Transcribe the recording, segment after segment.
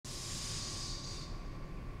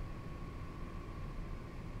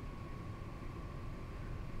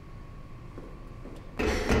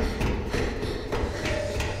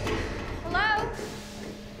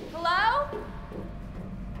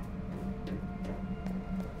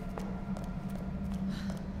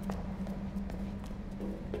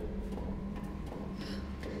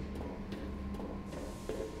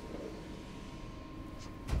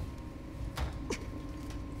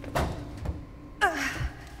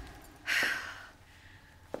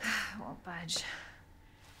fudge.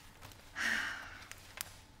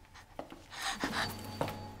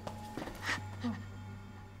 Oh.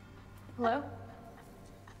 Hello?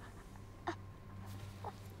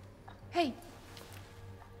 Hey.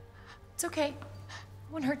 It's okay.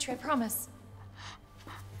 I won't hurt you, I promise.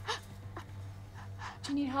 Do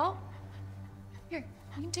you need help? Here,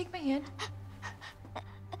 you can take my hand.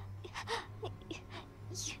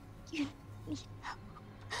 You need help.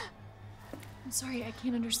 I'm sorry, I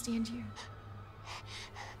can't understand you.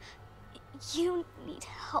 You need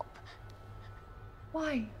help.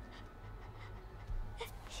 Why?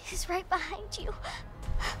 He's right behind you.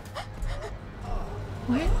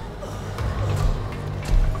 What?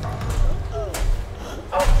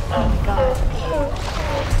 Oh my God.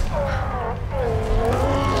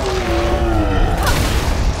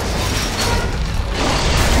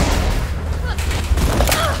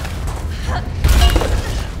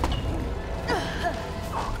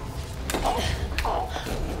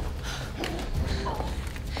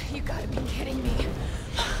 You gotta be kidding me.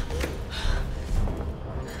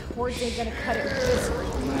 Words ain't gonna cut it with this one.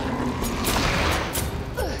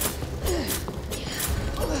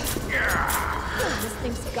 This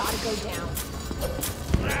thing's gotta go down.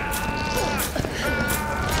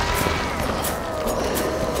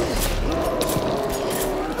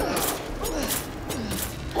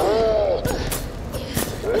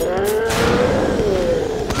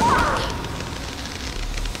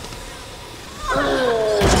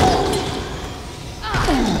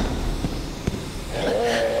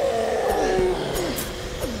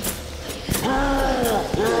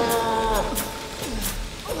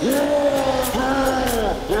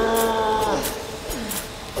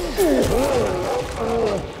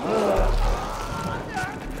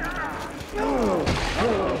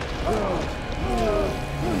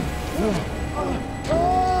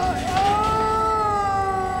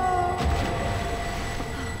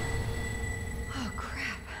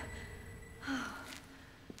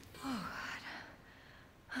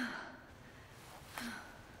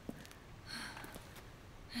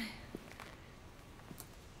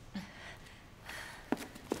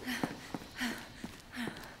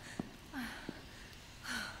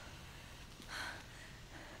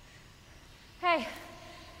 Hey,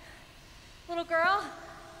 little girl.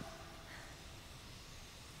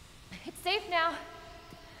 It's safe now.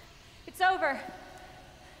 It's over.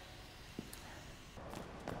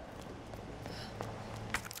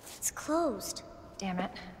 It's closed. Damn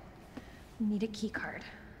it. We need a key card.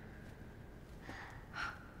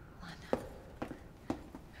 Hold on.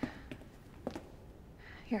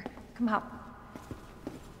 Here, come out.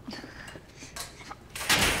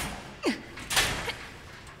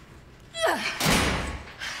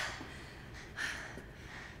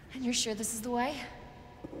 And you're sure this is the way?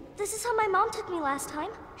 This is how my mom took me last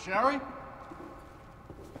time. Sherry?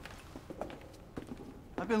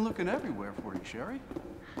 I've been looking everywhere for you, Sherry.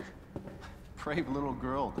 Brave little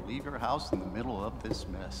girl to leave your house in the middle of this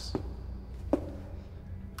mess.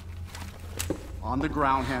 On the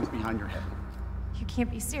ground, hands behind your head. You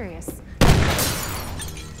can't be serious.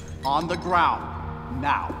 On the ground,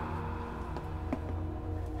 now.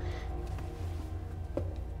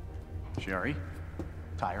 Sherry,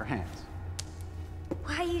 tie her hands.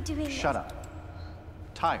 Why are you doing this? Shut up.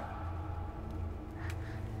 Tie her.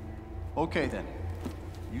 Okay then.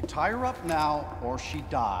 You tie her up now, or she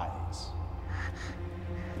dies.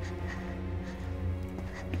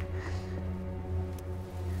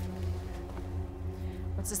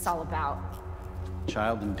 What's this all about?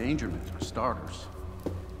 Child endangerment, for starters.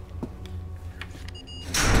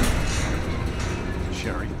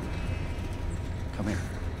 Sherry, come here.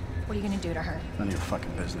 What are you gonna do to her? None of your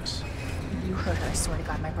fucking business. If you hurt her, I swear to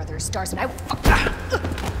God, my brother is stars, and I will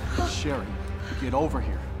fuck. Sherry, get over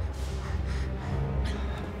here.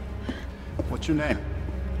 What's your name?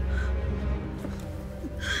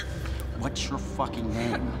 What's your fucking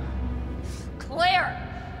name? Claire!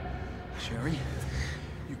 Sherry,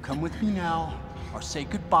 you come with me now, or say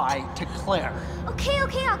goodbye to Claire. Okay,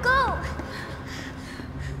 I'll go.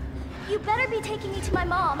 You better be taking me to my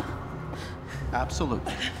mom.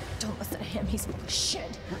 Absolutely. Don't listen to him, he's full of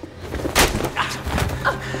shit.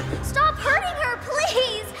 Stop hurting her,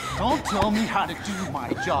 please! Don't tell me how to do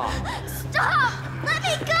my job. Stop! Let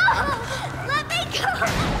me go! Let me go!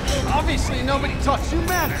 Obviously, nobody taught you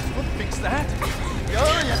manners. We'll fix that.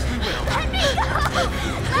 Oh, yes, we will. Let me go!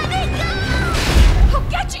 Let me go! I'll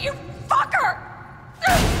get you, you fucker!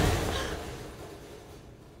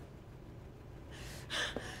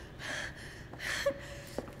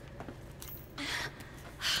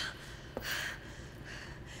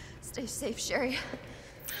 Stay safe, Sherry.